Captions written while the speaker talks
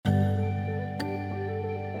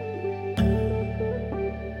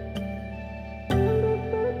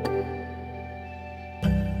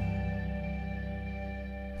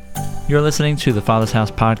You're listening to the Father's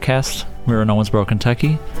House podcast. We're in Owensboro,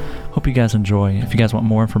 Kentucky. Hope you guys enjoy. If you guys want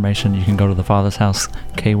more information, you can go to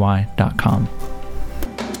thefathershouseky.com.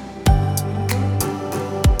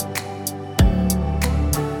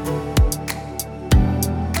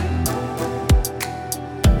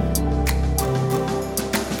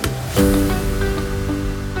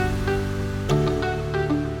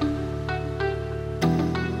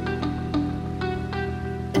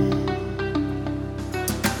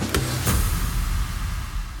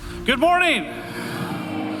 Good morning.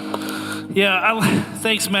 Yeah,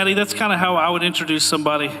 thanks, Maddie. That's kind of how I would introduce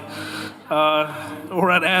somebody. Or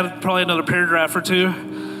I'd add probably another paragraph or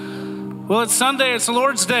two. Well, it's Sunday. It's the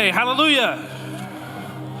Lord's Day. Hallelujah.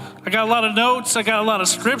 I got a lot of notes. I got a lot of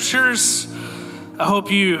scriptures. I hope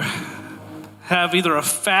you have either a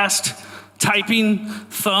fast typing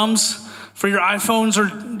thumbs for your iPhones or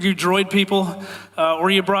you Droid people, or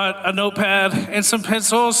you brought a notepad and some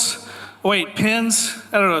pencils. Wait, pens?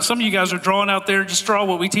 I don't know. Some of you guys are drawing out there. Just draw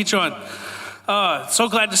what we teach on. So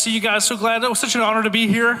glad to see you guys. So glad. It was such an honor to be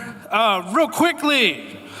here. Real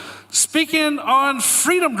quickly, speaking on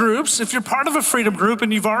freedom groups, if you're part of a freedom group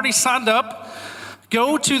and you've already signed up,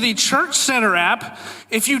 go to the Church Center app.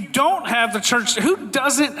 If you don't have the Church, who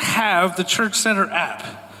doesn't have the Church Center app?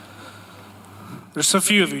 There's a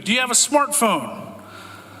few of you. Do you have a smartphone?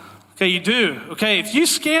 Okay, you do. Okay, if you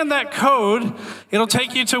scan that code, it'll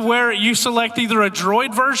take you to where you select either a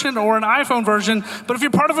Droid version or an iPhone version. But if you're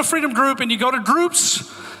part of a freedom group and you go to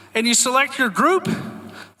groups and you select your group,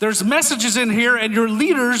 there's messages in here and your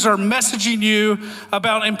leaders are messaging you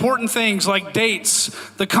about important things like dates,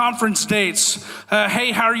 the conference dates.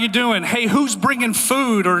 Hey, how are you doing? Hey, who's bringing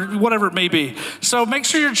food or whatever it may be. So make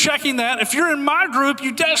sure you're checking that. If you're in my group,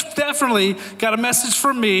 you definitely got a message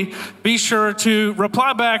from me. Be sure to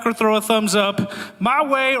reply back or throw a thumbs up my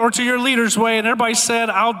way or to your leader's way. And everybody said,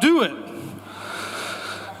 I'll do it.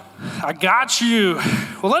 I got you.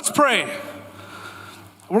 Well, let's pray.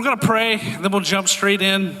 We're going to pray, and then we'll jump straight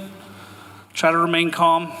in. Try to remain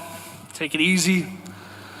calm. Take it easy.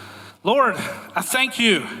 Lord, I thank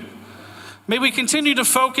you. May we continue to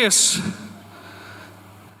focus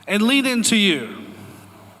and lean into you.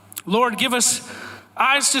 Lord, give us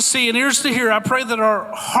eyes to see and ears to hear. I pray that our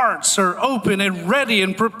hearts are open and ready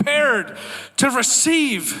and prepared to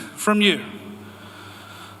receive from you.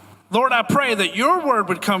 Lord, I pray that your word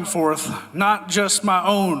would come forth, not just my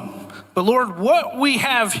own. But Lord, what we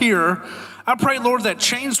have here, I pray, Lord, that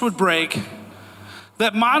chains would break,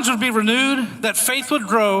 that minds would be renewed, that faith would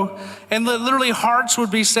grow, and that literally hearts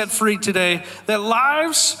would be set free today, that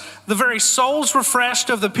lives, the very souls refreshed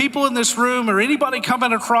of the people in this room or anybody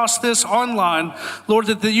coming across this online, Lord,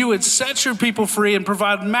 that you would set your people free and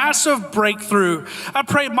provide massive breakthrough. I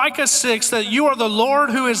pray Micah 6 that you are the Lord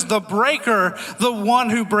who is the breaker, the one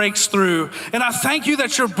who breaks through. And I thank you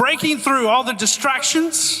that you're breaking through all the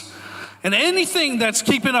distractions and anything that's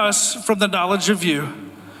keeping us from the knowledge of you.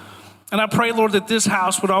 And I pray, Lord, that this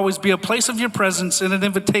house would always be a place of your presence and an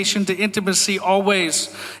invitation to intimacy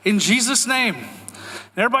always. In Jesus' name.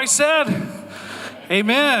 Everybody said,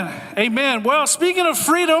 amen. Amen. Well, speaking of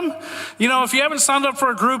freedom, if you haven't signed up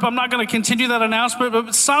for a group, I'm not going to continue that announcement,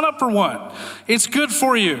 but sign up for one. It's good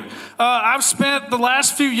for you. I've spent the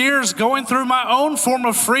last few years going through my own form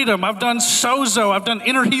of freedom. I've done sozo, I've done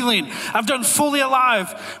inner healing, I've done fully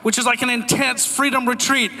alive, which is like an intense freedom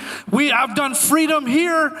retreat. I've done freedom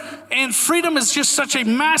here, and freedom is just such a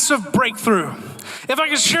massive breakthrough. If I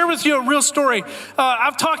could share with you a real story,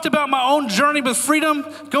 I've talked about my own journey with freedom.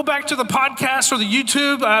 Go back to the podcast or the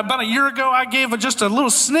YouTube. About a year ago, I gave just a little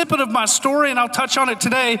snippet of my story, and I'll touch on it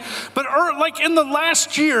today. But like in the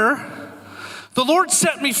last year, the Lord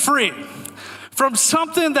set me free from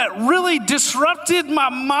something that really disrupted my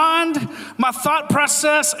mind, my thought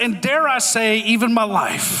process, and dare I say, even my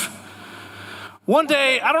life. One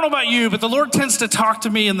day, I don't know about you, but the Lord tends to talk to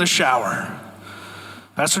me in the shower.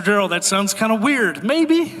 Pastor Daryl, that sounds kind of weird.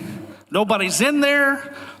 Maybe. Nobody's in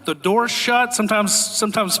there. The door's shut.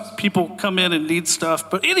 Sometimes people come in and need stuff.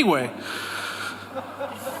 But anyway,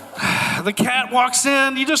 the cat walks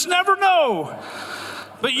in. You just never know.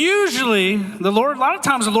 But usually, a lot of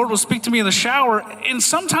times the Lord will speak to me in the shower. And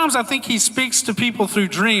sometimes I think he speaks to people through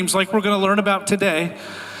dreams, like we're going to learn about today.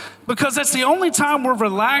 Because that's the only time we're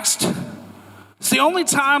relaxed. It's the only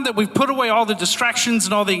time that we've put away all the distractions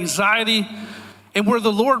and all the anxiety, and where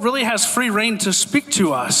the Lord really has free reign to speak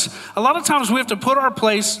to us. A lot of times we have to put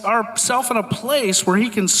ourselves in a place where he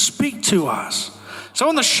can speak to us. So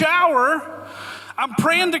in the shower, I'm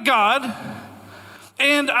praying to God,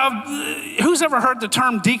 and who's ever heard the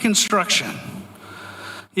term deconstruction?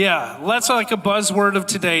 Yeah, that's like a buzzword of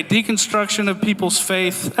today, deconstruction of people's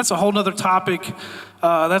faith. That's a whole nother topic.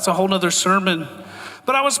 That's a whole nother sermon.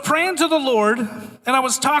 But I was praying to the Lord, and I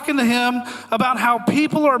was talking to him about how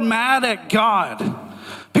people are mad at God.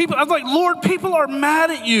 I was like, Lord, people are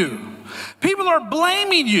mad at you. People are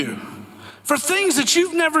blaming you for things that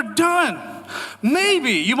you've never done.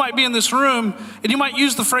 Maybe you might be in this room and you might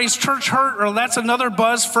use the phrase church hurt, or that's another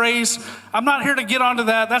buzz phrase. I'm not here to get onto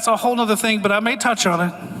that. That's a whole other thing, but I may touch on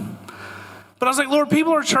it. But I was like, Lord,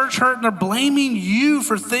 people are church hurt and they're blaming you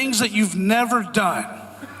for things that you've never done.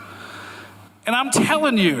 And I'm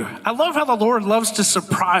telling you, I love how the Lord loves to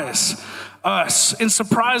surprise us and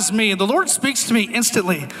surprise me. And the Lord speaks to me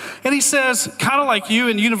instantly. And he says, kind of like you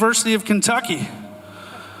in University of Kentucky.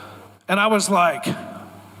 And I was like,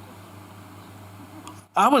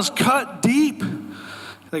 I was cut deep.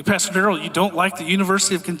 Like, Pastor Daryl, you don't like the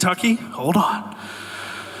University of Kentucky? Hold on.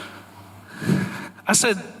 I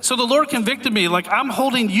said, so the Lord convicted me, like I'm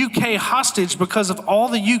holding UK hostage because of all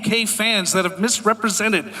the UK fans that have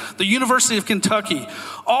misrepresented the University of Kentucky.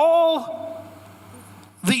 All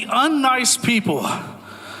the unnice people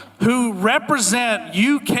who represent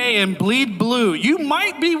UK and bleed blue. You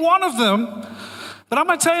might be one of them. But I'm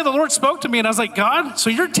going to tell you, the Lord spoke to me, and I was like, God, so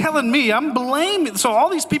you're telling me I'm blaming, so all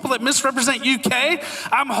these people that misrepresent UK,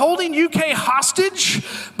 I'm holding UK hostage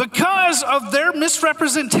because of their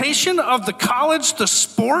misrepresentation of the college, the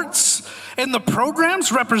sports, and the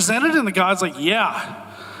programs represented? And the God's like, yeah.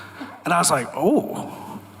 And I was like,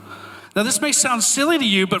 oh. Now, this may sound silly to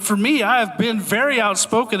you, but for me, I have been very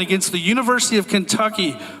outspoken against the University of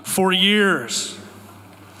Kentucky for years.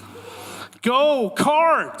 Go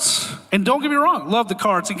Cards. And don't get me wrong, love the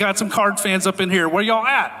Cards. And got some Card fans up in here. Where y'all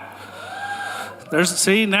at?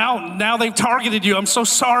 Now they've targeted you. I'm so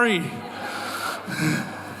sorry.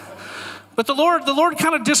 But the Lord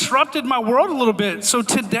kind of disrupted my world a little bit. So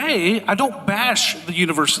today, I don't bash the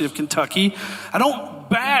University of Kentucky. I don't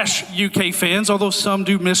bash UK fans, although some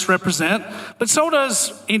do misrepresent. But so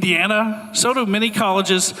does Indiana. So do many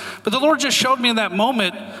colleges. But the Lord just showed me in that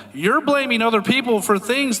moment, you're blaming other people for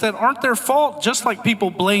things that aren't their fault, just like people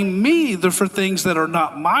blame me for things that are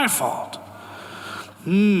not my fault.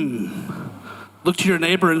 Look to your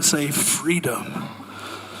neighbor and say, freedom.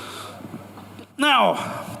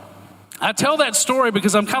 Now, I tell that story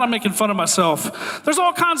because I'm kind of making fun of myself. There's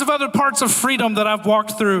all kinds of other parts of freedom that I've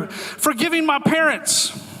walked through. Forgiving my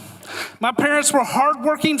parents. My parents were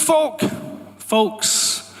hardworking folks,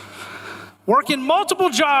 working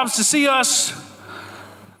multiple jobs to see us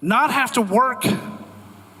not have to work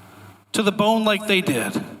to the bone like they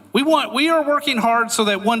did. We are working hard so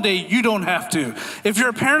that one day you don't have to. If you're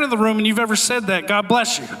a parent in the room and you've ever said that, God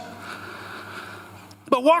bless you.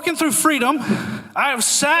 But walking through freedom, I have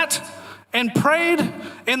sat and prayed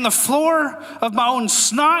in the floor of my own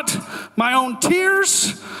snot, my own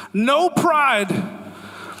tears, no pride,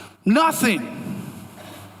 nothing.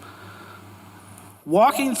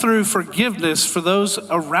 Walking through forgiveness for those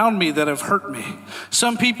around me that have hurt me.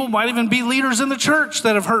 Some people might even be leaders in the church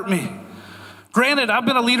that have hurt me. Granted, I've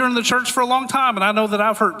been a leader in the church for a long time, and I know that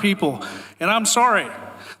I've hurt people, and I'm sorry.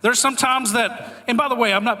 There's some times that, and by the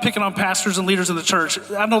way, I'm not picking on pastors and leaders in the church.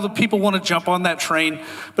 I know that people want to jump on that train,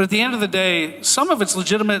 but at the end of the day, some of it's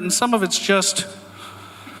legitimate and some of it's just,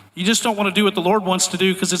 you just don't want to do what the Lord wants to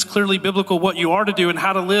do because it's clearly biblical what you are to do and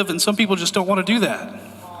how to live, and some people just don't want to do that.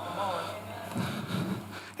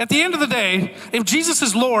 At the end of the day, if Jesus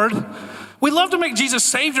is Lord, we love to make Jesus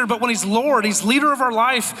Savior, but when he's Lord, he's leader of our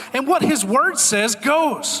life, and what his word says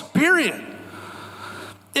goes, period.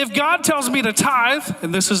 If God tells me to tithe,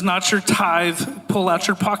 and this is not your tithe, pull out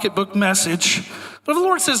your pocketbook message, but if the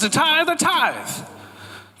Lord says to tithe, I tithe.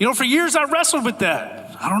 You know, for years I wrestled with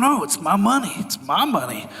that. I don't know, it's my money. It's my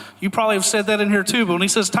money. You probably have said that in here too, but when he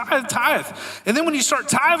says tithe, tithe. And then when you start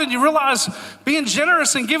tithing, you realize being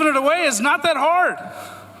generous and giving it away is not that hard.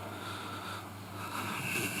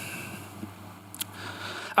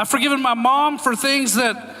 I've forgiven my mom for things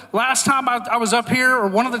that last time I was up here, or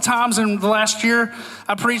one of the times in the last year,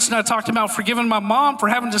 I preached and I talked about forgiving my mom for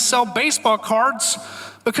having to sell baseball cards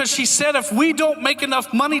because she said if we don't make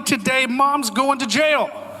enough money today, mom's going to jail.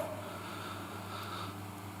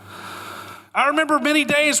 I remember many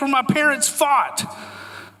days when my parents fought,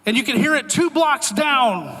 and you could hear it 2 blocks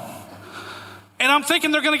down, and I'm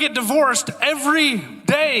thinking they're going to get divorced every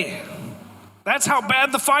day. That's how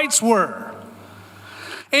bad the fights were.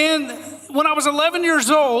 And when I was 11 years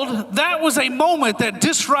old, that was a moment that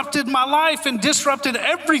disrupted my life and disrupted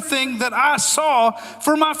everything that I saw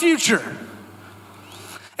for my future.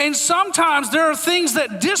 And sometimes there are things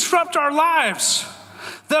that disrupt our lives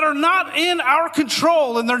that are not in our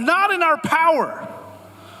control and they're not in our power.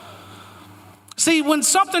 See, when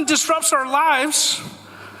something disrupts our lives,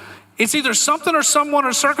 it's either something or someone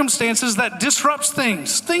or circumstances that disrupts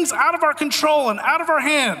things out of our control and out of our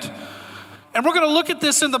hand. And we're going to look at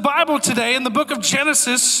this in the Bible today in the book of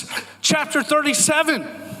Genesis, chapter 37.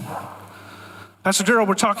 Pastor Daryl,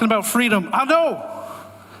 we're talking about freedom. I know.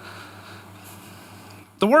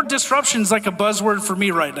 The word disruption is like a buzzword for me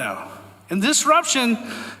right now. And disruption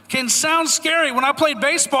can sound scary. When I played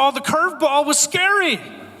baseball, the curveball was scary.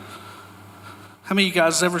 How many of you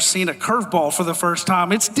guys ever seen a curveball for the first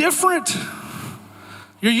time? It's different.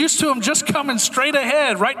 You're used to them just coming straight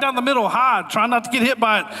ahead, right down the middle, high, trying not to get hit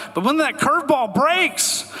by it. But when that curveball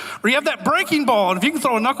breaks, or you have that breaking ball, and if you can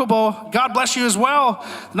throw a knuckleball, God bless you as well,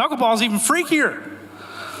 the knuckleball is even freakier.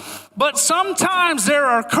 But sometimes there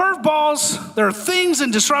are curveballs, there are things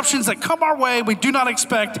and disruptions that come our way we do not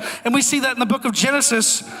expect, and we see that in the book of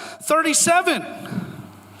Genesis 37.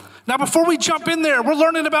 Now, before we jump in there, we're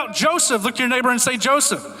learning about Joseph. Look to your neighbor and say,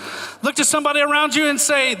 Joseph. Look to somebody around you and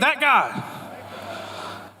say, that guy.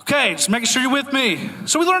 Okay, just making sure you're with me.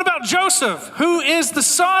 So we learn about Joseph, who is the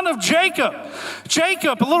son of Jacob.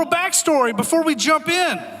 Jacob, a little backstory before we jump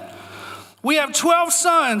in. We have 12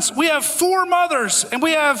 sons, we have 4 mothers, and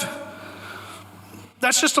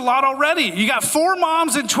that's just a lot already. You got 4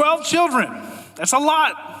 moms and 12 children. That's a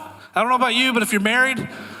lot. I don't know about you, but if you're married,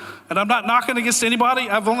 and I'm not knocking against anybody,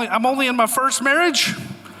 I'm only in my first marriage.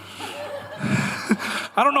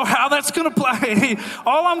 I don't know how that's going to play.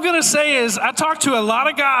 All I'm going to say is I talk to a lot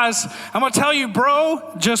of guys. I'm going to tell you,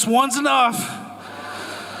 bro, just one's enough.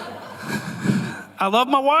 I love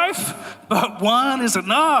my wife, but one is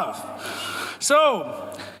enough.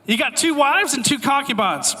 So you got 2 wives and 2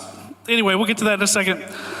 concubines. Anyway, we'll get to that in a second.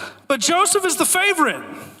 But Joseph is the favorite.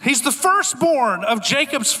 He's the firstborn of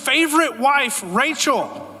Jacob's favorite wife,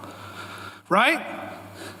 Rachel. Right?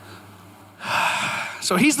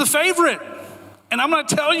 So he's the favorite. And I'm going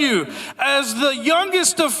to tell you, as the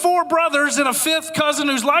youngest of 4 brothers and a 5th cousin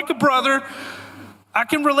who's like a brother, I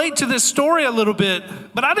can relate to this story a little bit.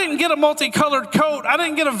 But I didn't get a multicolored coat. I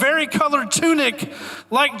didn't get a very-colored tunic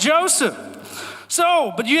like Joseph.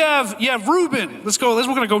 So, but you have Reuben. We're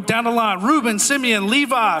going to go down the line. Reuben, Simeon,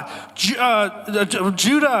 Levi,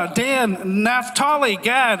 Judah, Dan, Naphtali,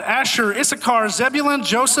 Gad, Asher, Issachar, Zebulun,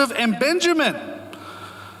 Joseph, and Benjamin.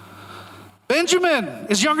 Benjamin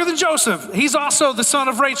is younger than Joseph. He's also the son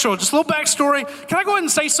of Rachel. Just a little backstory. Can I go ahead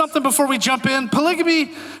and say something before we jump in?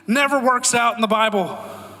 Polygamy never works out in the Bible.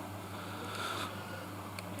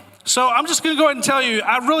 So I'm just going to go ahead and tell you,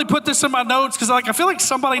 I really put this in my notes because I feel like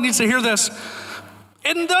somebody needs to hear this.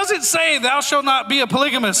 It doesn't say thou shalt not be a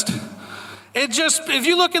polygamist. If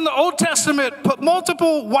you look in the Old Testament, put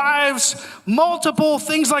multiple wives, multiple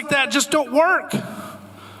things like that just don't work.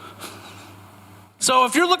 So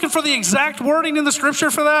if you're looking for the exact wording in the scripture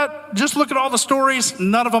for that, just look at all the stories.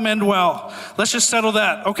 None of them end well. Let's just settle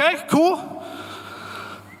that. Okay, cool?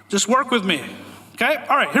 Just work with me. Okay,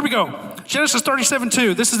 all right, here we go. Genesis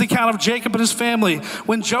 37:2. This is the account of Jacob and his family.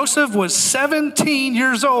 When Joseph was 17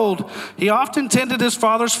 years old, he often tended his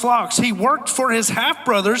father's flocks. He worked for his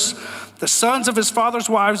half-brothers, the sons of his father's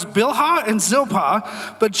wives, Bilhah and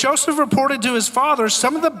Zilpah. But Joseph reported to his father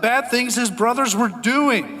some of the bad things his brothers were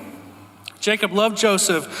doing. Jacob loved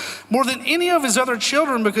Joseph more than any of his other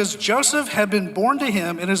children because Joseph had been born to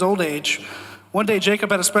him in his old age. One day,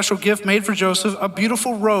 Jacob had a special gift made for Joseph, a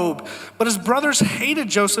beautiful robe. But his brothers hated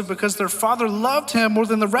Joseph because their father loved him more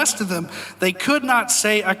than the rest of them. They could not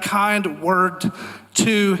say a kind word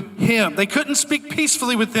to him. They couldn't speak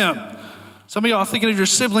peacefully with him. Some of y'all are thinking of your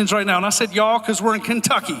siblings right now. And I said y'all because we're in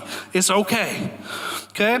Kentucky. It's okay.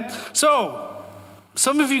 Okay? So,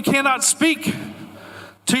 some of you cannot speak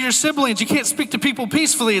to your siblings. You can't speak to people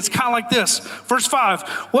peacefully. It's kind of like this. Verse 5.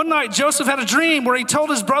 One night, Joseph had a dream where he told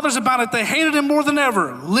his brothers about it. They hated him more than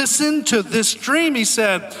ever. Listen to this dream, he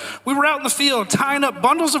said. We were out in the field tying up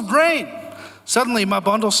bundles of grain. Suddenly, my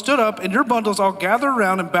bundle stood up, and your bundles all gathered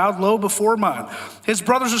around and bowed low before mine. His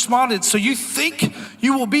brothers responded, so you think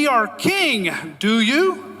you will be our king, do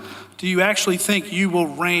you? Do you actually think you will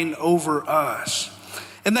reign over us?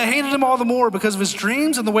 And they hated him all the more because of his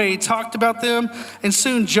dreams and the way he talked about them. And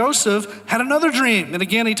soon Joseph had another dream. And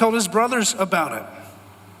again, he told his brothers about it.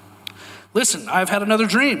 Listen, I've had another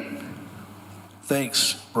dream.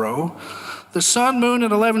 Thanks, bro. The sun, moon,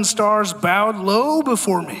 and 11 stars bowed low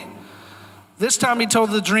before me. This time he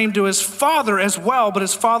told the dream to his father as well, but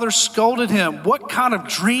his father scolded him. What kind of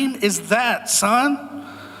dream is that, son?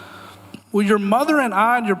 Will your mother and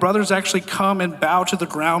I and your brothers actually come and bow to the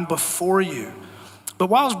ground before you? But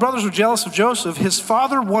while his brothers were jealous of Joseph, his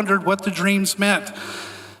father wondered what the dreams meant.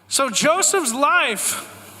 So Joseph's life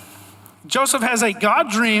Joseph has a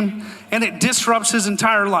God dream, and it disrupts his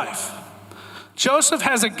entire life. Joseph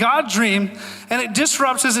has a God dream, and it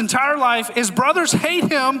disrupts his entire life. His brothers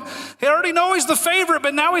hate him. They already know he's the favorite,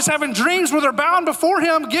 but now he's having dreams where they're bowing before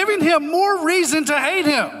him, giving him more reason to hate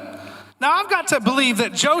him. Now, I've got to believe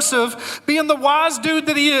that Joseph, being the wise dude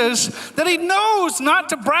that he is, that he knows not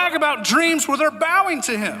to brag about dreams where they're bowing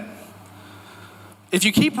to him. If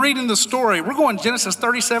you keep reading the story, we're going Genesis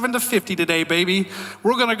 37 to 50 today, baby.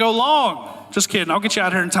 We're going to go long. Just kidding. I'll get you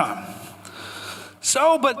out here in time.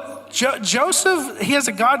 But Joseph, he has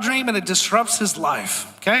a God dream, and it disrupts his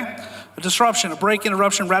life, okay? A disruption, a break,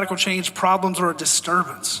 interruption, radical change, problems, or a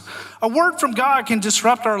disturbance. A word from God can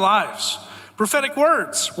disrupt our lives. Prophetic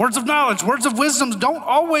words, words of knowledge, words of wisdom don't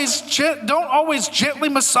always gently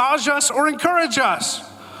massage us or encourage us.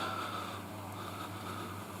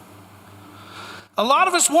 A lot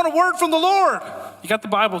of us want a word from the Lord. You got the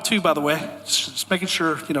Bible too, by the way. Just making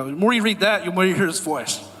sure, the more you read that, the more you hear his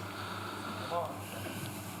voice.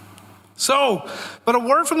 But a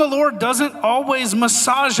word from the Lord doesn't always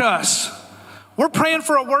massage us. We're praying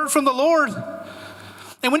for a word from the Lord.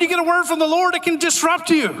 And when you get a word from the Lord, it can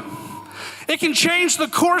disrupt you. It can change the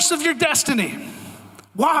course of your destiny.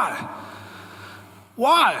 Why?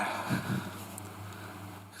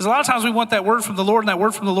 Because a lot of times we want that word from the Lord, and that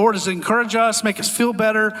word from the Lord is to encourage us, make us feel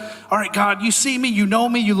better. All right, God, you see me, you know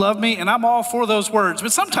me, you love me, and I'm all for those words.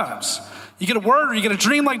 But sometimes you get a word or you get a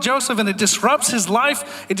dream like Joseph, and it disrupts his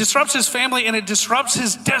life, it disrupts his family, and it disrupts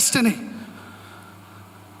his destiny.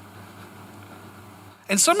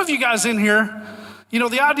 And some of you guys in here,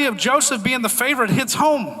 the idea of Joseph being the favorite hits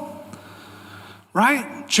home,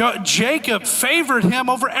 right? Jacob favored him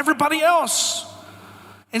over everybody else.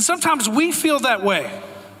 And sometimes we feel that way.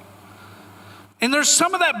 And there's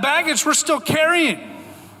some of that baggage we're still carrying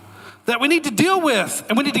that we need to deal with,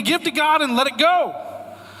 and we need to give to God and let it go.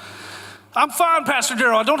 I'm fine, Pastor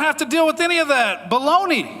Daryl. I don't have to deal with any of that.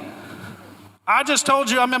 Baloney. I just told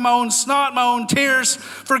you I'm in my own snot, my own tears,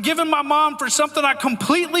 forgiving my mom for something I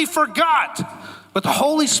completely forgot. But the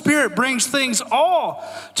Holy Spirit brings things all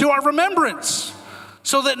to our remembrance,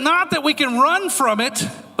 so that not that we can run from it,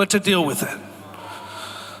 but to deal with it.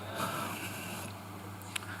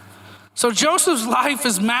 So Joseph's life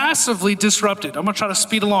is massively disrupted. I'm going to try to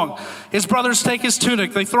speed along. His brothers take his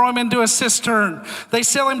tunic. They throw him into a cistern. They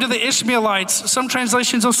sell him to the Ishmaelites. Some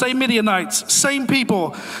translations will say Midianites. Same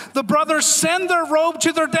people. The brothers send their robe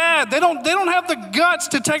to their dad. They don't have the guts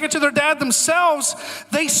to take it to their dad themselves.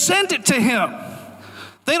 They send it to him.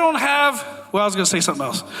 They don't have, I was going to say something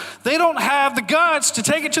else. They don't have the guts to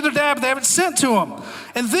take it to their dad, but they have it sent to him.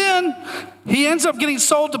 And then he ends up getting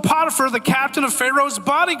sold to Potiphar, the captain of Pharaoh's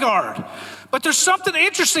bodyguard. But there's something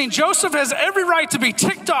interesting. Joseph has every right to be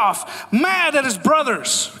ticked off, mad at his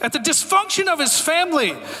brothers, at the dysfunction of his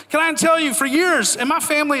family. Can I tell you, for years, and my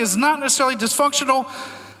family is not necessarily dysfunctional,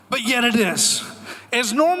 but yet it is.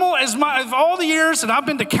 As normal as of all the years that I've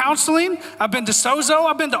been to counseling, I've been to Sozo,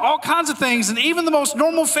 I've been to all kinds of things, and even the most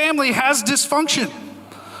normal family has dysfunction.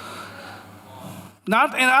 And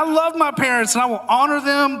I love my parents, and I will honor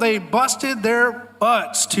them. They busted their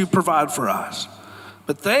butts to provide for us.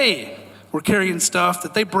 But they were carrying stuff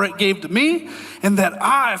that they gave to me, and that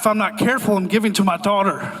if I'm not careful, I'm giving to my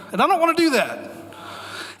daughter. And I don't want to do that.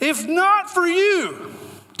 If not for you,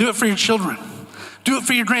 do it for your children. Do it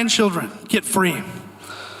for your grandchildren. Get free.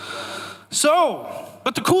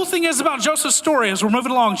 But the cool thing is about Joseph's story as we're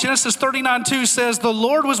moving along, Genesis 39:2 says, the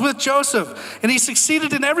Lord was with Joseph, and he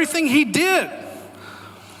succeeded in everything he did.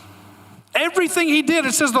 Everything he did,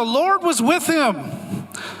 it says the Lord was with him.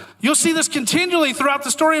 You'll see this continually throughout the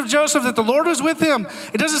story of Joseph, that the Lord was with him.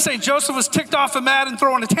 It doesn't say Joseph was ticked off and mad and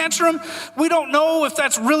throwing a tantrum. We don't know if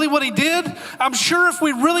that's really what he did. I'm sure if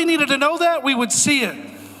we really needed to know that, we would see it.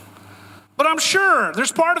 But I'm sure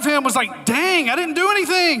there's part of him was like, dang, I didn't do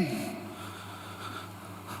anything.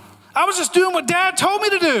 I was just doing what Dad told me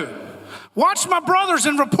to do. Watch my brothers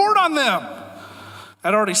and report on them.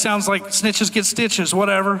 That already sounds like snitches get stitches,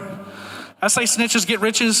 whatever. I say snitches get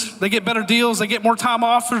riches. They get better deals. They get more time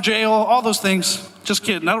off for jail, all those things. Just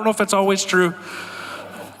kidding. I don't know if that's always true.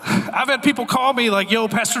 I've had people call me like, yo,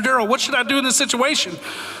 Pastor Daryl, what should I do in this situation?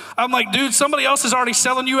 I'm like, dude, somebody else is already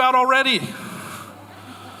selling you out already.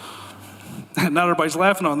 Not everybody's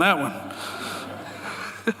laughing on that one.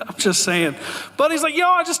 I'm just saying. But he's like, yo,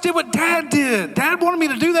 I just did what Dad did. Dad wanted me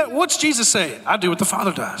to do that. What's Jesus say? I do what the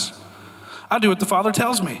Father does. I do what the Father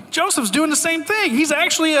tells me. Joseph's doing the same thing. He's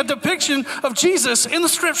actually a depiction of Jesus in the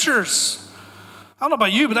scriptures. I don't know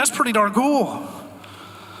about you, but that's pretty darn cool.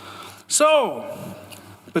 So,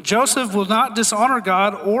 But Joseph will not dishonor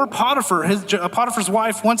God or Potiphar. Potiphar's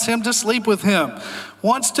wife wants him to sleep with him,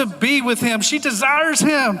 wants to be with him. She desires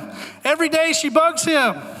him. Every day she bugs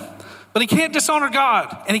him. But he can't dishonor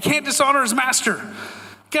God, and he can't dishonor his master.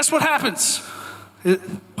 Guess what happens?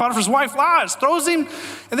 Potiphar's wife lies, throws him,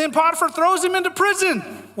 and then Potiphar throws him into prison.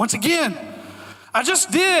 Once again, I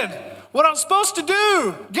just did what I was supposed to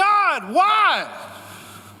do. God, why?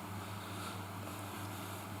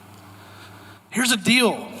 Here's the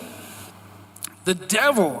deal. The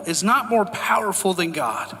devil is not more powerful than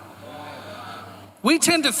God. We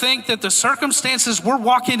tend to think that the circumstances we're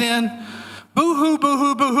walking in, boo-hoo,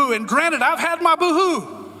 boo-hoo, boo-hoo. And granted, I've had my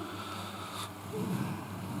boo-hoo.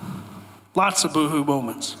 Lots of boo-hoo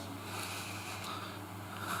moments.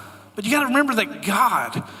 But you got to remember that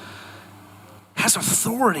God has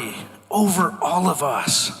authority over all of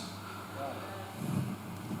us.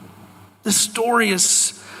 This story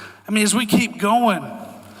is, as we keep going,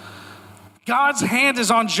 God's hand is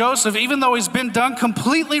on Joseph, even though he's been done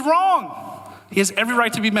completely wrong. He has every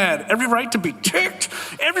right to be mad, every right to be ticked,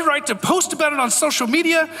 every right to post about it on social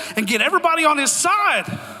media and get everybody on his side.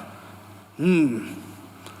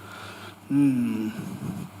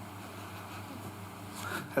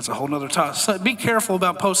 That's a whole nother topic. So be careful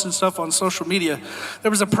about posting stuff on social media. There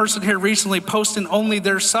was a person here recently posting only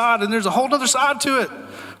their side, and there's a whole nother side to it.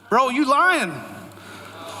 Bro, you lying.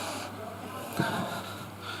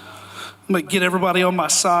 I'm going to get everybody on my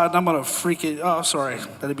side, and I'm going to freak it. Oh, sorry. I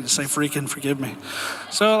didn't mean to say freaking. Forgive me.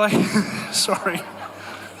 So, sorry. A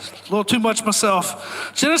little too much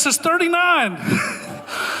myself. Genesis 39.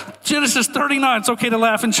 Genesis 39. It's okay to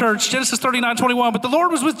laugh in church. Genesis 39:21. But the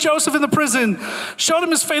Lord was with Joseph in the prison, showed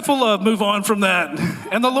him his faithful love. Move on from that.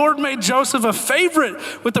 And the Lord made Joseph a favorite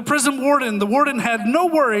with the prison warden. The warden had no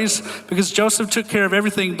worries because Joseph took care of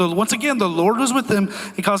everything. Once again, the Lord was with him.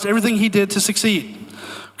 He caused everything he did to succeed.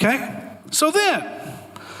 Okay? So then,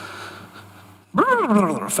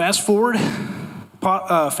 fast forward,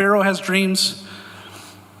 Pharaoh has dreams.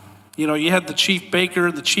 You had the chief baker,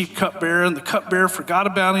 the chief cupbearer, and the cupbearer forgot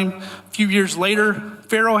about him. A few years later,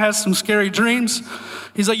 Pharaoh has some scary dreams.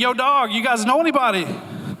 He's like, yo, dog, you guys know anybody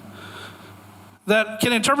that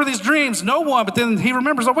can interpret these dreams? No one. But then he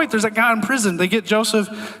remembers, oh, wait, there's that guy in prison. They get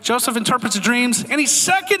Joseph. Joseph interprets the dreams, and he's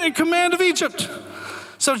second in command of Egypt.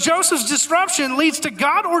 So Joseph's disruption leads to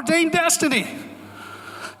God-ordained destiny.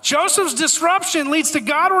 Joseph's disruption leads to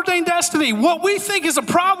God-ordained destiny. What we think is a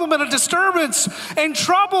problem and a disturbance and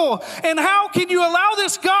trouble, and how can you allow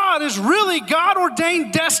this God, is really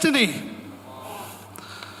God-ordained destiny.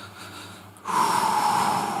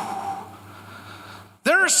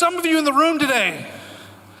 There are some of you in the room today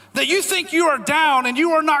that you think you are down and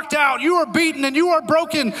you are knocked out, you are beaten and you are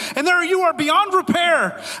broken, and you are beyond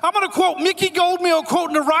repair. I'm going to quote Mickey Goldmill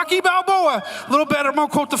quoting to Rocky Balboa. A little better, I'm going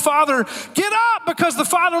to quote the Father. Get up because the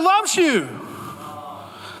Father loves you.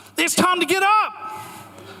 It's time to get up.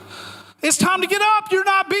 It's time to get up. You're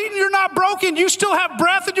not beaten. You're not broken. You still have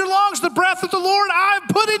breath in your lungs. The breath of the Lord I've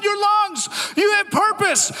put in your lungs. You have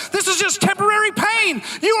purpose. This is just temporary pain.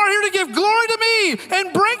 You are here to give glory to me,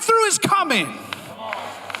 and breakthrough is coming.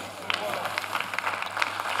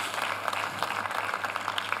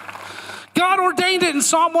 God ordained it in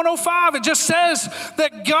Psalm 105. It just says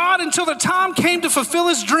that God, until the time came to fulfill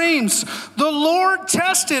his dreams, the Lord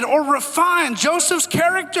tested or refined Joseph's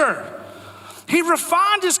character. He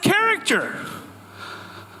refined his character.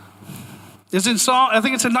 It's in Psalm, I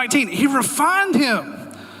think it's in 19. He refined him.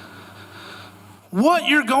 What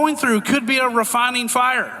you're going through could be a refining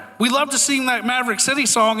fire. We love to sing that Maverick City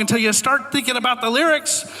song until you start thinking about the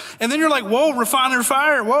lyrics, and then you're like, whoa, refining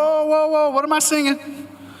fire. Whoa, whoa, whoa, what am I singing?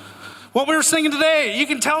 What we were singing today, you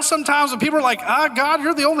can tell sometimes when people are like, God,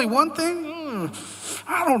 you're the only one thing?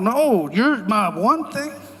 I don't know, you're my one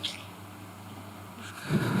thing.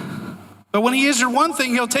 But when he is your one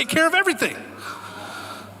thing, he'll take care of everything.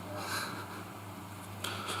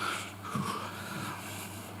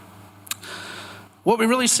 What we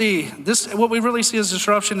really see as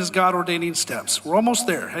disruption is God ordaining steps. We're almost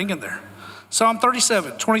there, hang in there. Psalm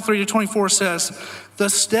 37, 23-24 says, the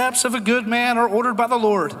steps of a good man are ordered by the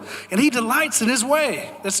Lord, and he delights in his way.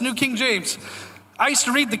 That's New King James. I used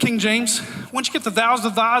to read the King James. Once you get the thous, the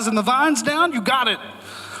thys, and the thines down, you got it.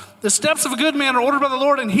 The steps of a good man are ordered by the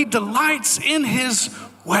Lord, and he delights in his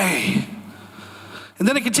way. And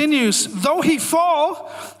then it continues, though he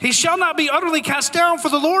fall, he shall not be utterly cast down, for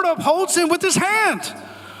the Lord upholds him with his hand.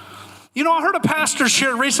 I heard a pastor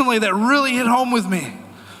share recently that really hit home with me.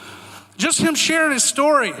 Just him sharing his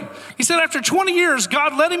story. He said after 20 years,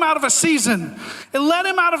 God led him out of a season and led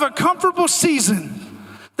him out of a comfortable season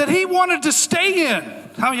that he wanted to stay in.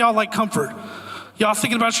 How y'all like comfort? Y'all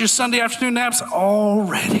thinking about your Sunday afternoon naps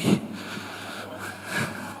already?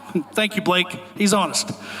 Thank you, Blake. He's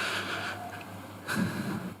honest.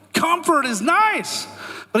 Comfort is nice.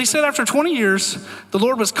 But he said after 20 years, the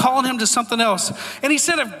Lord was calling him to something else. And he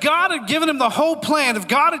said if God had given him the whole plan, if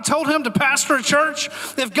God had told him to pastor a church,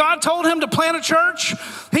 if God told him to plant a church,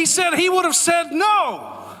 he said he would have said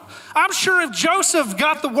no. I'm sure if Joseph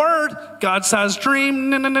got the word, God-sized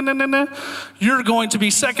dream, you're going to be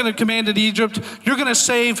second in command in Egypt, you're going to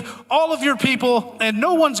save all of your people, and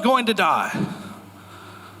no one's going to die,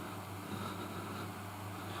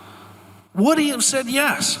 would he have said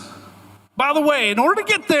yes? By the way, in order to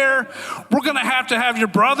get there, we're going to have your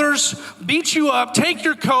brothers beat you up, take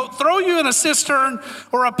your coat, throw you in a cistern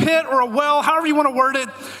or a pit or a well, however you want to word it,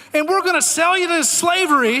 and we're going to sell you to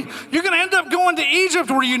slavery. You're going to end up going to Egypt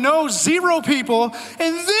where you know 0 people,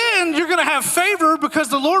 and then you're going to have favor because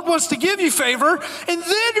the Lord wants to give you favor, and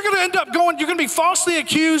then you're going to end up you're going to be falsely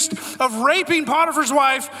accused of raping Potiphar's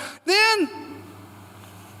wife. Then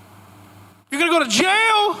you're going to go to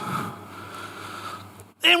jail.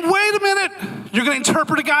 And wait a minute, you're going to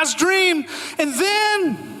interpret a guy's dream, and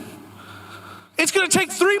then it's going to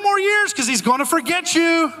take 3 more years because he's going to forget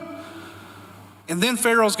you. And then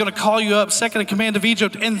Pharaoh's going to call you up, second in command of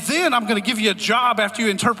Egypt, and then I'm going to give you a job after you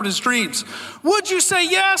interpret his dreams. Would you say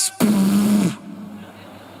yes?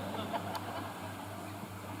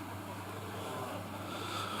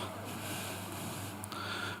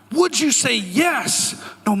 Would you say yes,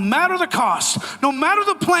 no matter the cost, no matter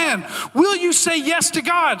the plan? Will you say yes to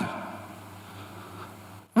God?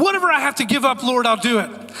 Whatever I have to give up, Lord, I'll do it.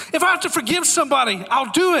 If I have to forgive somebody,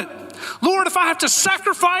 I'll do it. Lord, if I have to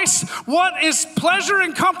sacrifice what is pleasure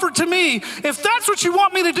and comfort to me, if that's what you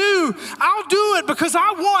want me to do, I'll do it because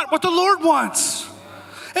I want what the Lord wants.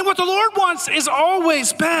 And what the Lord wants is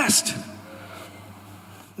always best.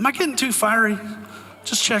 Am I getting too fiery?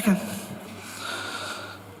 Just checking.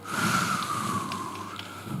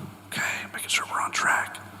 Okay, making sure we're on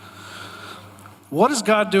track. What is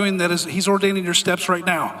God doing he's ordaining your steps right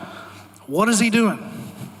now? What is he doing?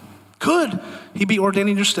 Could he be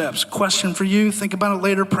ordaining your steps? Question for you. Think about it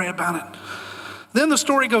later. Pray about it. Then the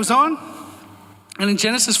story goes on. And in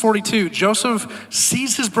Genesis 42, Joseph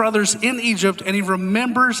sees his brothers in Egypt and he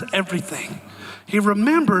remembers everything. He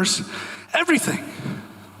remembers everything.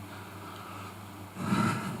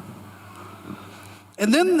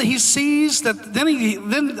 And then he sees that,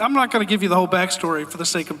 then I'm not going to give you the whole backstory for the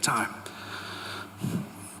sake of time.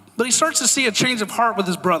 But he starts to see a change of heart with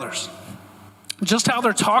his brothers. Just how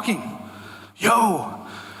they're talking. Yo,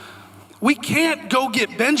 we can't go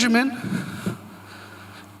get Benjamin.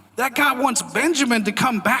 That guy wants Benjamin to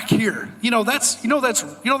come back here. That's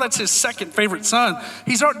his second favorite son.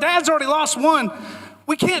 Dad's already lost one.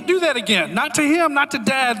 We can't do that again. Not to him, not to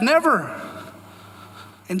Dad, never.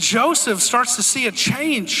 And Joseph starts to see a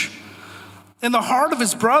change in the heart of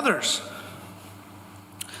his brothers.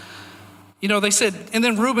 They said, and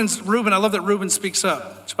then Reuben, I love that Reuben speaks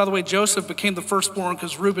up. So by the way, Joseph became the firstborn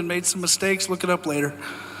because Reuben made some mistakes. Look it up later.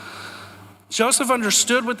 Joseph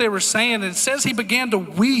understood what they were saying, and it says he began to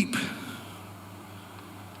weep.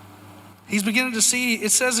 He's beginning to see,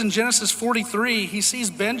 it says in Genesis 43, he sees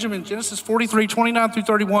Benjamin, Genesis 43, 29 through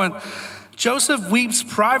 31. Joseph weeps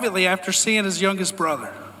privately after seeing his youngest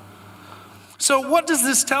brother. So what does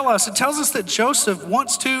this tell us? It tells us that Joseph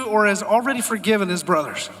wants to or has already forgiven his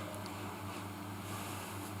brothers.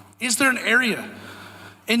 Is there an area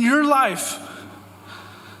in your life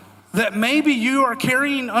that maybe you are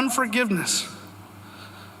carrying unforgiveness?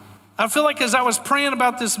 I feel like as I was praying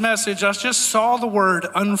about this message, I just saw the word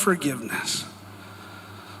unforgiveness.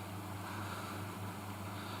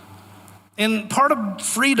 And part of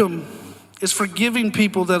freedom is forgiving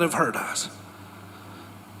people that have hurt us.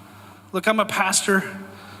 Look, I'm a pastor.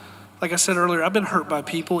 Like I said earlier, I've been hurt by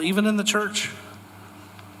people, even in the church.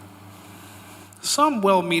 Some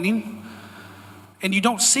well-meaning, and you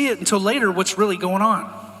don't see it until later what's really going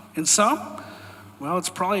on. And some, well, it's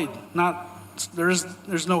probably not, there's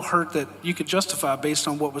no hurt that you could justify based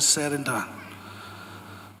on what was said and done.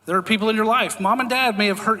 There are people in your life. Mom and dad may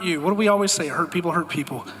have hurt you. What do we always say? Hurt people hurt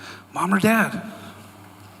people. Mom or dad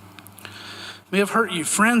may have hurt you.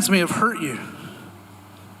 Friends may have hurt you.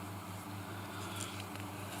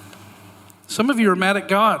 Some of you are mad at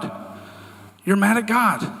God. You're mad at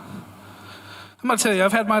God. I'm going to tell you,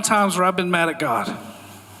 I've had my times where I've been mad at God.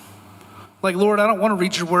 Like, Lord, I don't want to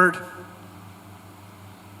read your word.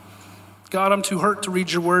 God, I'm too hurt to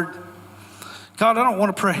read your word. God, I don't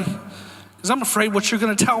want to pray because I'm afraid what you're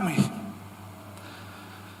going to tell me.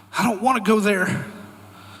 I don't want to go there.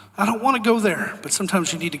 I don't want to go there, but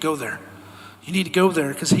sometimes you need to go there. You need to go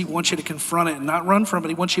there because he wants you to confront it and not run from it.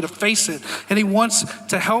 He wants you to face it, and he wants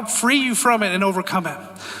to help free you from it and overcome it.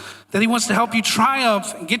 That he wants to help you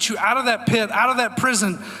triumph and get you out of that pit, out of that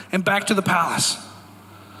prison, and back to the palace,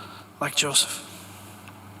 like Joseph.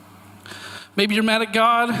 Maybe you're mad at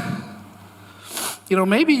God.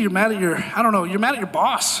 Maybe you're mad at you're mad at your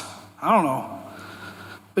boss. I don't know.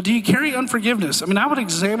 But do you carry unforgiveness? I would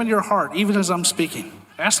examine your heart even as I'm speaking.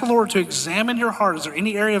 Ask the Lord to examine your heart. Is there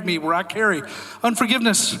any area of me where I carry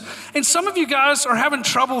unforgiveness? And some of you guys are having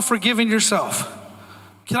trouble forgiving yourself.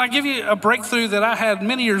 Can I give you a breakthrough that I had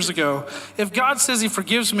many years ago? If God says he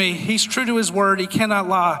forgives me, he's true to his word. He cannot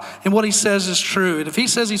lie. And what he says is true. And if he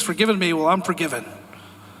says he's forgiven me, well, I'm forgiven.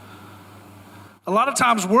 A lot of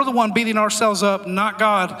times we're the one beating ourselves up, not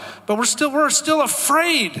God. But we're still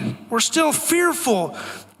afraid. We're still fearful.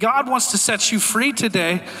 God wants to set you free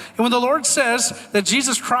today. And when the Lord says that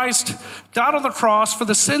Jesus Christ died on the cross for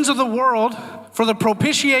the sins of the world, for the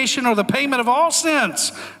propitiation or the payment of all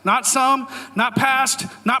sins, not some, not past,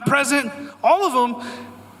 not present, all of them,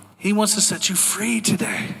 he wants to set you free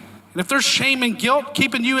today. And if there's shame and guilt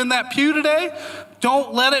keeping you in that pew today,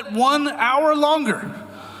 don't let it 1 hour longer.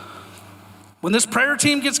 When this prayer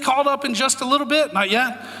team gets called up in just a little bit, not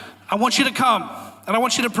yet, I want you to come and I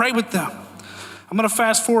want you to pray with them. I'm going to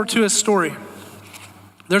fast forward to his story.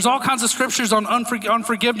 There's all kinds of scriptures on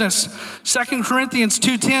unforgiveness. 2 Corinthians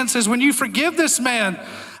 2:10 says, when you forgive this man,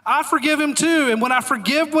 I forgive him too. And when I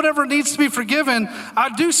forgive whatever needs to be forgiven,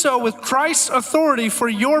 I do so with Christ's authority for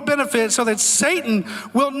your benefit so that Satan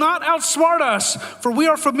will not outsmart us, for we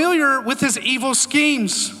are familiar with his evil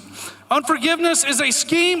schemes. Unforgiveness is a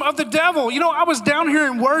scheme of the devil. I was down here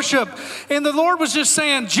in worship, and the Lord was just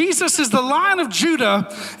saying, Jesus is the Lion of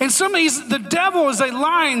Judah, and the devil is a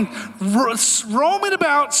lion roaming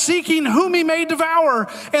about seeking whom he may devour,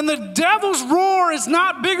 and the devil's roar is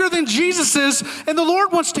not bigger than Jesus's, and the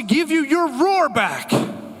Lord wants to give you your roar back.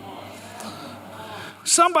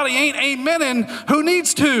 Somebody ain't amening who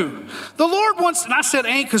needs to. The Lord wants, and I said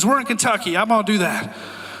ain't because we're in Kentucky. I'm going to do that.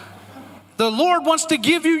 The Lord wants to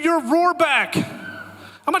give you your roar back.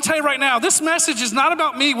 I'm going to tell you right now, this message is not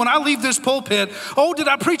about me when I leave this pulpit. Oh, did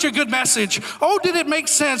I preach a good message? Oh, did it make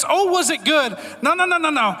sense? Oh, was it good?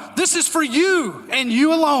 No. This is for you and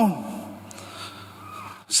you alone.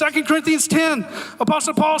 2 Corinthians 10,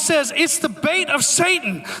 Apostle Paul says, it's the bait of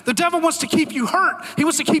Satan. The devil wants to keep you hurt. He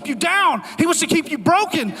wants to keep you down. He wants to keep you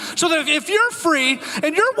broken. So that if you're free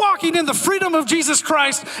and you're walking in the freedom of Jesus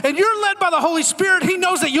Christ and you're led by the Holy Spirit, he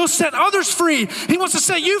knows that you'll set others free. He wants to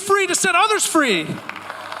set you free to set others free.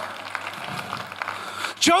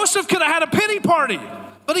 Joseph could have had a pity party,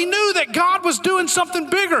 but he knew that God was doing something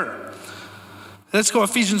bigger. Let's go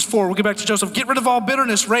Ephesians 4. We'll get back to Joseph. Get rid of all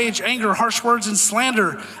bitterness, rage, anger, harsh words, and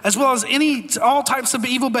slander, as well as all types of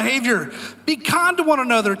evil behavior. Be kind to one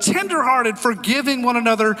another, tenderhearted, forgiving one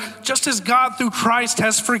another, just as God through Christ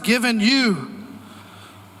has forgiven you.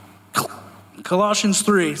 Colossians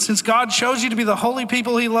 3. Since God chose you to be the holy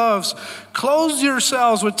people he loves, clothe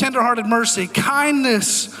yourselves with tenderhearted mercy,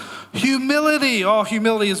 kindness, humility. Oh,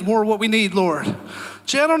 humility is more what we need, Lord.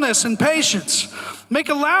 Gentleness and patience. Make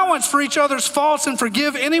allowance for each other's faults and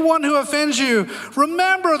forgive anyone who offends you.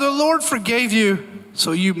 Remember, the Lord forgave you,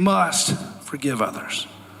 so you must forgive others.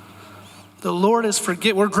 The Lord is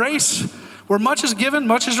We're grace. Where much is given,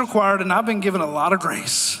 much is required, and I've been given a lot of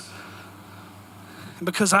grace. And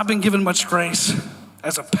because I've been given much grace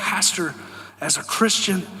as a pastor, as a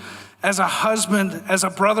Christian, as a husband, as a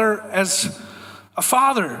brother, as a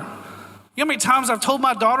father. You know how many times I've told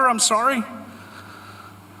my daughter I'm sorry?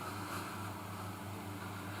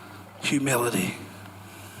 Humility.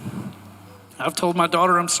 I've told my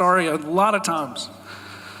daughter I'm sorry a lot of times.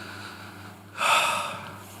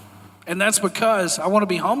 And that's because I want to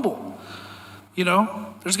be humble.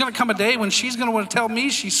 There's going to come a day when she's going to want to tell me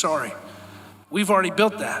she's sorry. We've already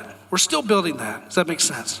built that. We're still building that. Does that make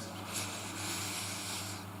sense?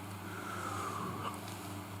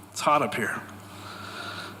 It's hot up here.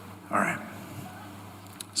 All right.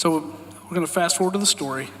 So we're going to fast forward to the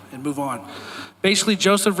story and move on. Basically,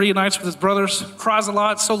 Joseph reunites with his brothers, cries a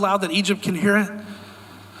lot, so loud that Egypt can hear it.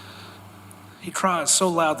 He cries so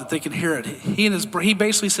loud that they can hear it. He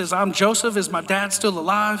basically says, I'm Joseph, is my dad still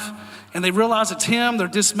alive? And they realize it's him, they're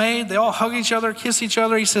dismayed, they all hug each other, kiss each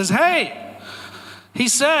other. He says, hey,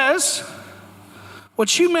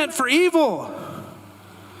 what you meant for evil.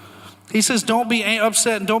 He says, don't be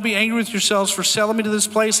upset and don't be angry with yourselves for selling me to this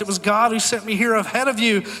place. It was God who sent me here ahead of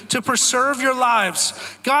you to preserve your lives.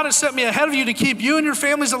 God has sent me ahead of you to keep you and your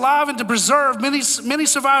families alive and to preserve many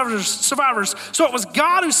survivors. So it was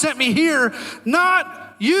God who sent me here,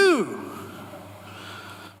 not you.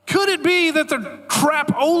 Could it be that the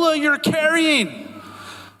crapola you're carrying,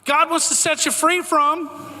 God wants to set you free from?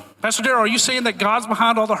 Pastor Daryl, are you saying that God's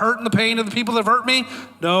behind all the hurt and the pain of the people that have hurt me?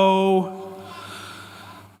 No.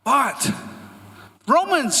 But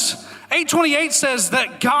Romans 8:28 says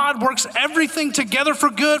that God works everything together for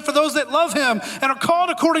good for those that love him and are called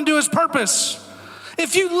according to his purpose.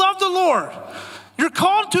 If you love the Lord, you're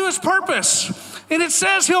called to his purpose. And it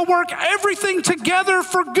says he'll work everything together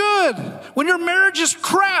for good. When your marriage is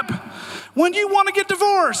crap, when you want to get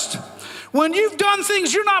divorced, when you've done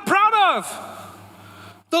things you're not proud of,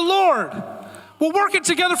 the Lord will work it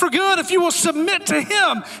together for good if you will submit to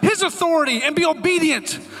him, his authority, and be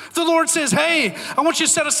obedient. The Lord says, hey, I want you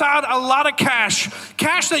to set aside a lot of cash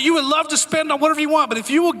that you would love to spend on whatever you want, but if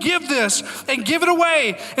you will give this and give it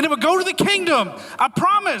away, and it will go to the kingdom, I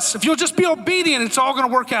promise, if you'll just be obedient, it's all going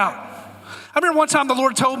to work out. I remember one time the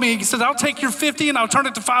Lord told me, he said, I'll take your 50 and I'll turn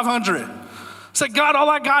it to 500. I said, God, all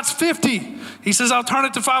I got's 50. He says, I'll turn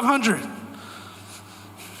it to 500.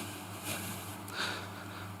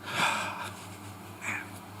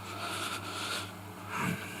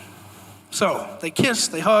 So they kiss,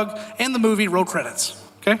 they hug, and the movie, roll credits.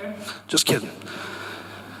 Okay? Just kidding.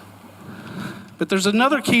 But there's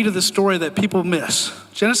another key to this story that people miss.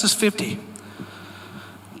 Genesis 50.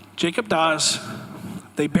 Jacob dies.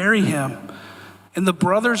 They bury him. And the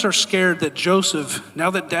brothers are scared that Joseph, now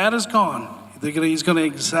that dad is gone, he's going to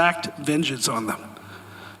exact vengeance on them.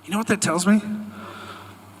 You know what that tells me?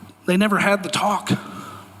 They never had the talk.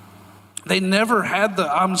 They never had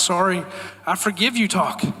the I'm sorry, I forgive you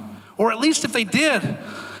talk. Or at least if they did,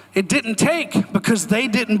 it didn't take because they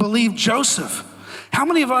didn't believe Joseph. How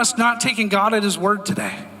many of us not taking God at his word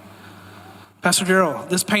today? Pastor Daryl,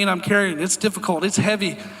 this pain I'm carrying, it's difficult, it's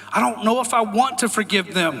heavy. I don't know if I want to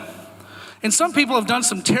forgive them. And some people have done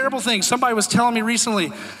some terrible things. Somebody was telling me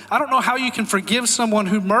recently, I don't know how you can forgive someone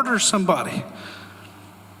who murders somebody.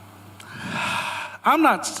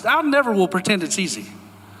 I never will pretend it's easy.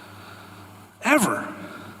 Ever.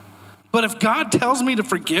 But if God tells me to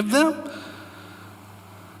forgive them,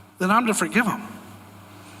 then I'm to forgive them.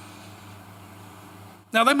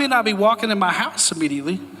 Now, they may not be walking in my house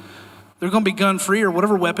immediately. They're going to be gun-free or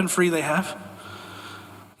whatever weapon-free they have,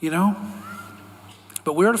 you know?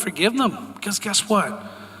 But we're to forgive them because guess what?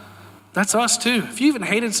 That's us too. If you even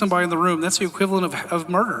hated somebody in the room, that's the equivalent of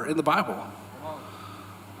murder in the Bible.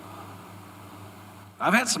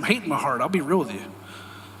 I've had some hate in my heart, I'll be real with you.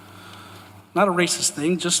 Not a racist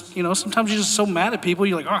thing, just, you know, sometimes you're just so mad at people,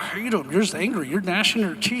 you're like, oh, I hate them. You're just angry. You're gnashing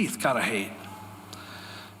your teeth, kind of hate.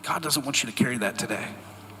 God doesn't want you to carry that today.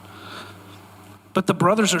 But the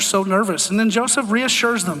brothers are so nervous. And then Joseph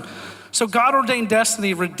reassures them. So God-ordained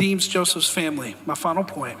destiny redeems Joseph's family. My final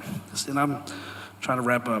point, and I'm trying to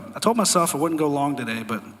wrap up. I told myself I wouldn't go long today,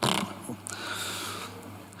 but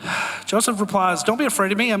Joseph replies, don't be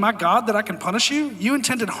afraid of me. Am I God that I can punish you? You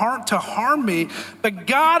intended to harm me, but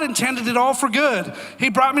God intended it all for good. He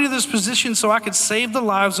brought me to this position so I could save the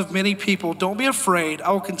lives of many people. Don't be afraid.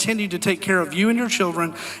 I will continue to take care of you and your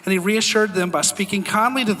children. And he reassured them by speaking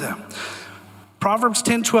kindly to them. Proverbs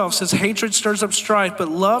 10:12 says, hatred stirs up strife, but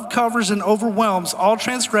love covers and overwhelms all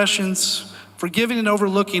transgressions, forgiving and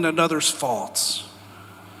overlooking another's faults.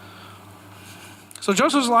 So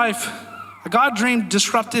Joseph's life, a God dream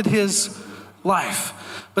disrupted his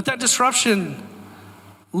life. But that disruption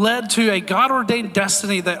led to a God-ordained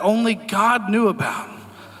destiny that only God knew about.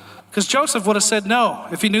 Because Joseph would have said no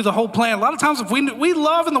if he knew the whole plan. A lot of times if we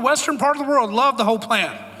love in the Western part of the world, love the whole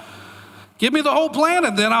plan. Give me the whole plan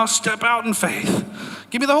and then I'll step out in faith.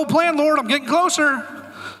 Give me the whole plan, Lord, I'm getting closer.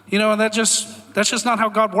 You know, and that's just not how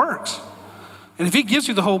God works. And if he gives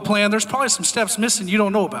you the whole plan, there's probably some steps missing you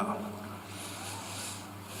don't know about.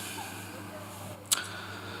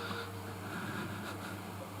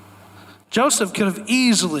 Joseph could have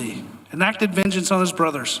easily enacted vengeance on his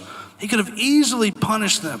brothers. He could have easily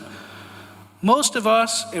punished them. Most of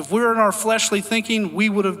us, if we're in our fleshly thinking, we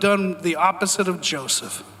would have done the opposite of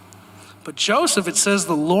Joseph. But Joseph, it says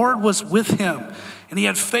the Lord was with him and he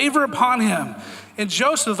had favor upon him. And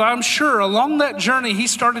Joseph, I'm sure along that journey, he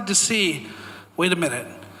started to see, wait a minute.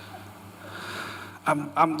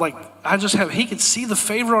 He could see the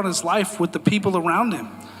favor on his life with the people around him.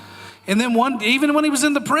 And then even when he was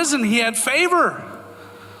in the prison, he had favor.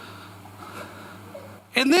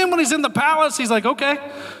 And then when he's in the palace, he's like, okay,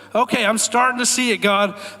 I'm starting to see it,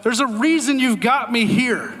 God. There's a reason you've got me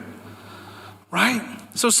here, right?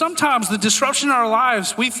 So sometimes the disruption in our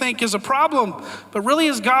lives we think is a problem, but really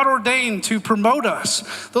is God ordained to promote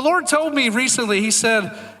us. The Lord told me recently, he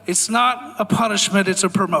said, it's not a punishment, it's a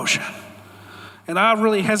promotion. And I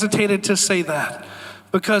really hesitated to say that.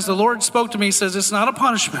 Because the Lord spoke to me, says it's not a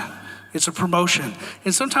punishment, it's a promotion.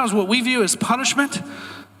 And sometimes what we view as punishment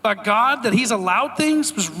by God, that he's allowed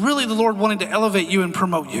things, was really the Lord wanting to elevate you and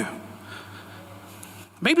promote you.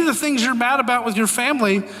 Maybe the things you're mad about with your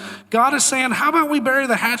family, God is saying, how about we bury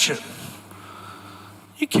the hatchet?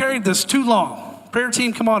 You carried this too long. Prayer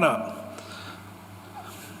team, come on up.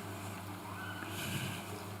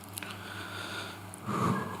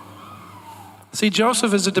 See,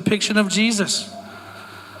 Joseph is a depiction of Jesus.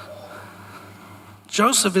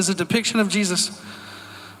 Joseph is a depiction of Jesus.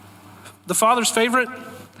 The father's favorite,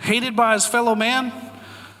 hated by his fellow man,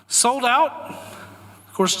 sold out.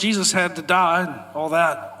 Of course, Jesus had to die and all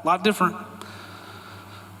that, a lot different.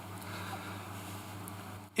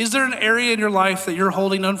 Is there an area in your life that you're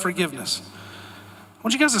holding unforgiveness? I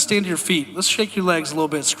want you guys to stand to your feet. Let's shake your legs a little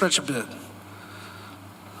bit, stretch a bit.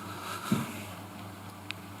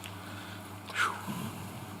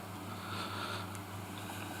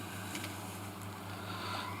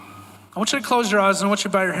 I want you to close your eyes and I want you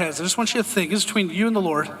to bow your heads. I just want you to think. This is between you and the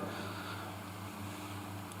Lord.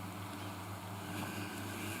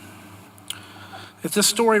 If this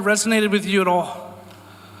story resonated with you at all,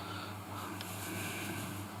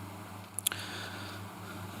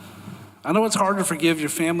 I know it's hard to forgive your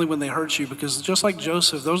family when they hurt you because just like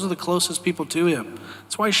Joseph, those are the closest people to him.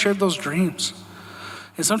 That's why he shared those dreams.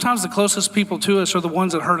 And sometimes the closest people to us are the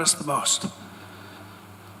ones that hurt us the most.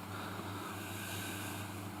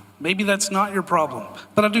 Maybe that's not your problem,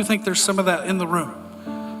 but I do think there's some of that in the room.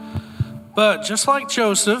 But just like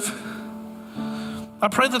Joseph, I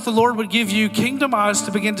pray that the Lord would give you kingdom eyes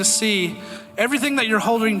to begin to see everything that you're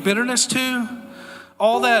holding bitterness to,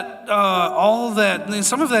 all that, and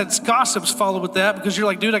some of that's gossips follow with that because you're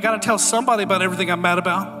like, dude, I got to tell somebody about everything I'm mad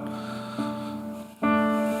about.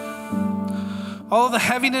 All of the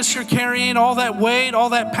heaviness you're carrying, all that weight, all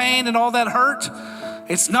that pain, and all that hurt,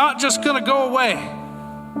 it's not just going to go away.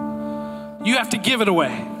 You have to give it away.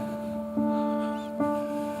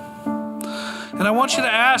 And I want you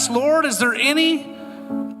to ask, Lord, is there any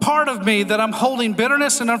part of me that I'm holding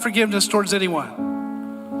bitterness and unforgiveness towards anyone?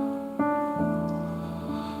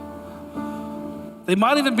 They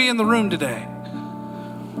might even be in the room today.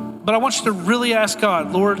 But I want you to really ask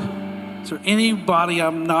God, Lord, is there anybody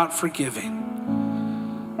I'm not forgiving?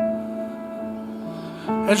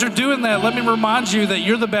 As you're doing that, let me remind you that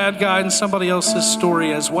you're the bad guy in somebody else's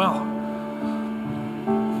story as well.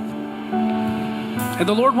 And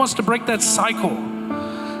the Lord wants to break that cycle,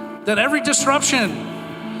 that every disruption,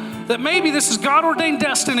 that maybe this is God-ordained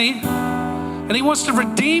destiny, and he wants to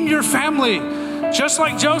redeem your family, just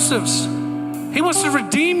like Joseph's. He wants to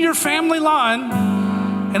redeem your family line,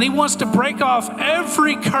 and he wants to break off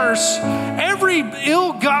every curse, every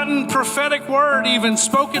ill-gotten prophetic word even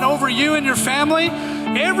spoken over you and your family,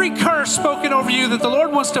 every curse spoken over you, that the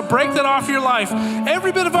Lord wants to break that off your life.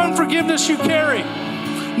 Every bit of unforgiveness you carry,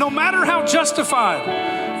 no matter how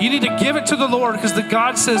justified, you need to give it to the Lord because the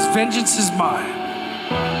God says, vengeance is mine.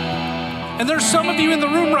 And there's some of you in the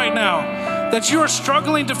room right now that you are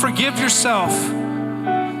struggling to forgive yourself.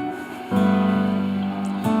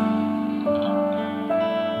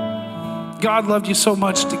 God loved you so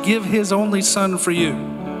much to give his only son for you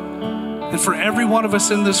and for every one of us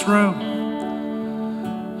in this room.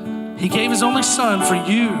 He gave his only son for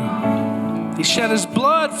you. He shed his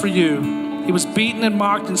blood for you. He was beaten and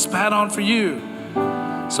mocked and spat on for you.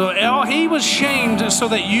 So he was shamed so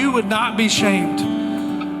that you would not be shamed.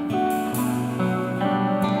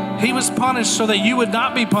 He was punished so that you would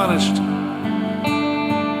not be punished.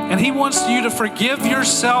 And he wants you to forgive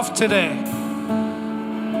yourself today.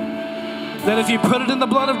 That if you put it in the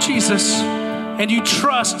blood of Jesus and you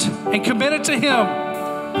trust and commit it to him,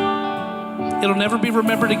 it'll never be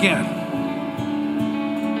remembered again.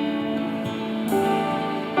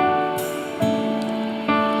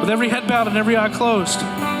 With every head bowed and every eye closed,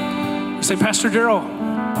 you say, Pastor Daryl,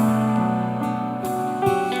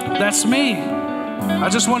 that's me. I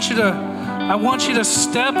want you to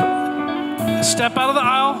step out of the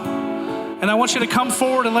aisle, and I want you to come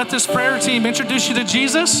forward and let this prayer team introduce you to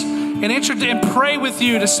Jesus and pray with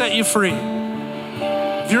you to set you free.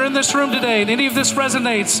 If you're in this room today and any of this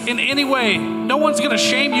resonates in any way, no one's going to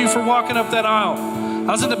shame you for walking up that aisle.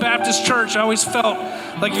 I was in the Baptist church. I always felt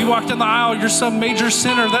like if you walked in the aisle, you're some major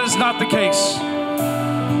sinner. That is not the case.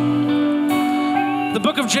 The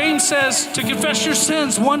book of James says to confess your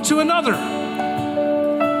sins one to another,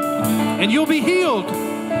 and you'll be healed.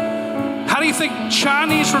 How do you think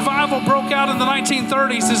Chinese revival broke out in the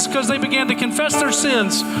 1930s? Is because they began to confess their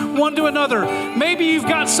sins one to another. Maybe you've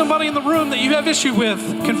got somebody in the room that you have issue with.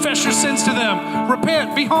 Confess your sins to them.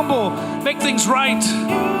 Repent, be humble, make things right.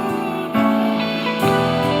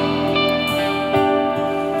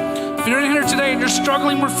 you're in here today and you're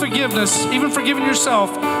struggling with forgiveness, even forgiving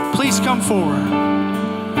yourself, please come forward.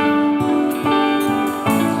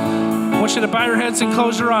 I want you to bow your heads and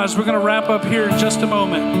close your eyes. We're going to wrap up here in just a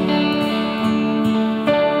moment.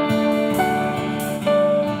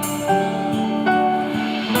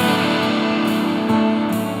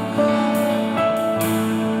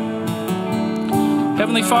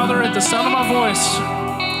 Heavenly Father, at the sound of my voice,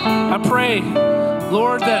 I pray,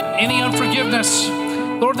 Lord, that any unforgiveness,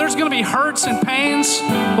 Lord, there's going to be hurts and pains.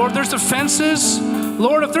 Lord, there's offenses.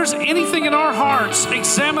 Lord, if there's anything in our hearts,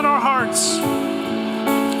 examine our hearts.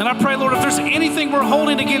 And I pray, Lord, if there's anything we're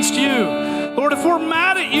holding against you, Lord, if we're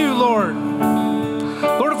mad at you, Lord,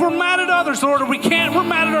 if we're mad at others, Lord, or we're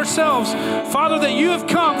mad at ourselves, Father, that you have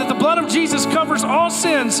come, that the blood of Jesus covers all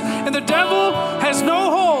sins, and the devil has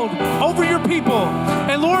no hold over your people.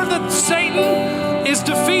 And Lord, that Satan is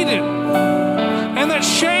defeated, and that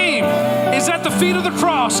shame is at the feet of the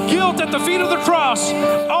cross, guilt at the feet of the cross.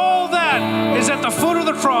 All that is at the foot of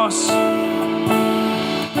the cross.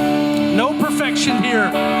 No perfection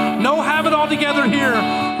here, no have it all together here.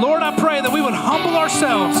 Lord, I pray that we would humble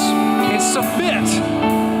ourselves and submit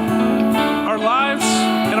our lives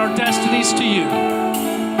and our destinies to you.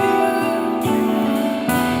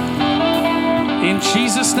 In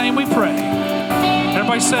Jesus' name we pray.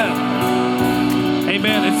 Everybody said,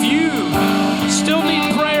 amen. If you still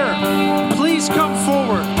need prayer, please come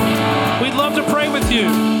forward. We'd love to pray with you.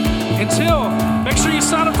 Until, make sure you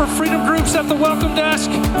sign up for freedom groups at the welcome desk.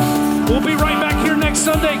 We'll be right back here next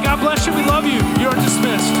Sunday. God bless you. We love you. You are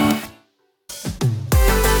dismissed.